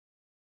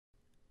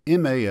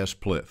MAS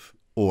PLIF,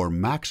 or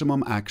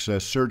Maximum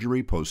Access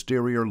Surgery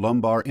Posterior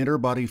Lumbar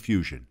Interbody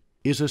Fusion,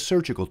 is a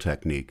surgical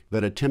technique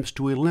that attempts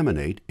to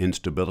eliminate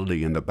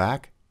instability in the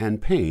back and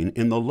pain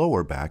in the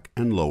lower back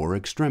and lower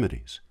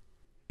extremities.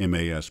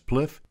 MAS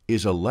PLIF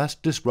is a less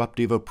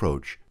disruptive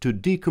approach to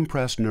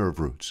decompress nerve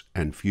roots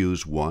and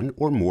fuse one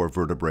or more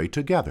vertebrae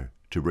together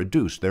to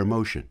reduce their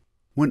motion.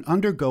 When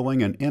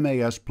undergoing an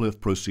MAS PLIF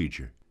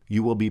procedure,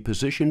 you will be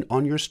positioned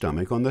on your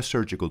stomach on the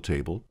surgical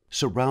table,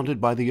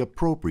 surrounded by the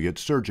appropriate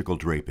surgical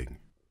draping.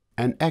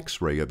 An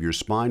X-ray of your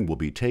spine will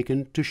be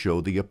taken to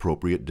show the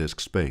appropriate disc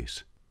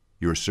space.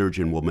 Your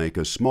surgeon will make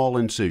a small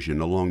incision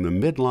along the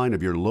midline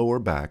of your lower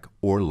back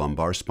or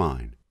lumbar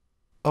spine.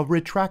 A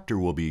retractor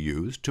will be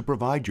used to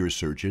provide your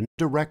surgeon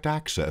direct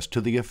access to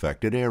the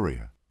affected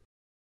area.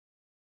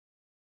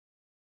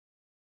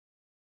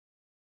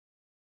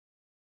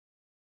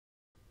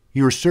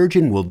 Your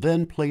surgeon will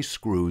then place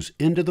screws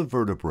into the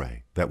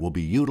vertebrae that will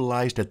be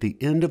utilized at the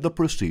end of the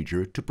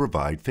procedure to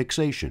provide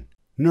fixation.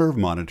 Nerve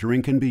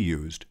monitoring can be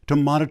used to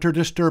monitor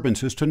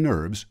disturbances to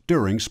nerves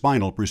during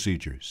spinal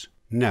procedures.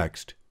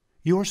 Next,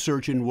 your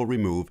surgeon will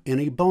remove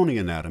any bony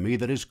anatomy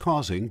that is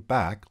causing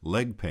back,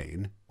 leg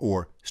pain,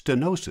 or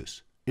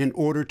stenosis in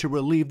order to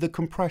relieve the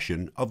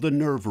compression of the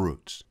nerve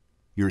roots.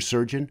 Your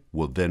surgeon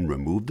will then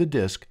remove the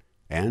disc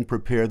and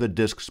prepare the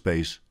disc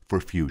space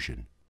for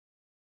fusion.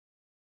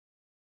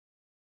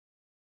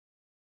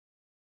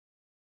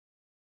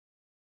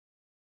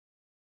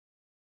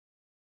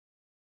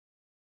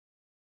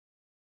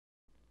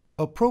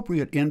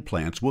 Appropriate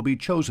implants will be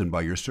chosen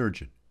by your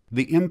surgeon.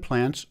 The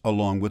implants,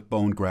 along with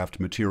bone graft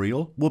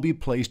material, will be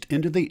placed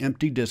into the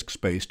empty disc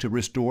space to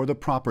restore the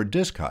proper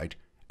disc height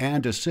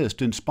and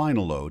assist in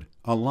spinal load,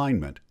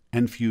 alignment,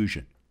 and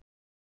fusion.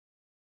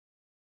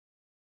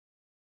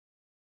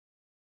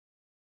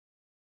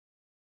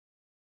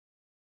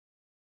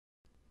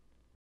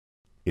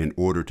 In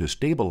order to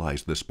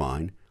stabilize the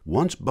spine,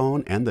 once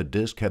bone and the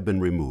disc have been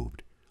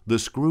removed, the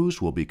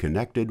screws will be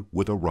connected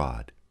with a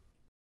rod.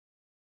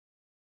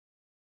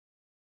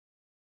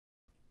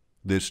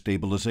 This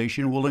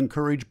stabilization will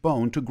encourage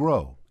bone to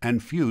grow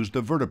and fuse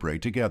the vertebrae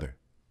together.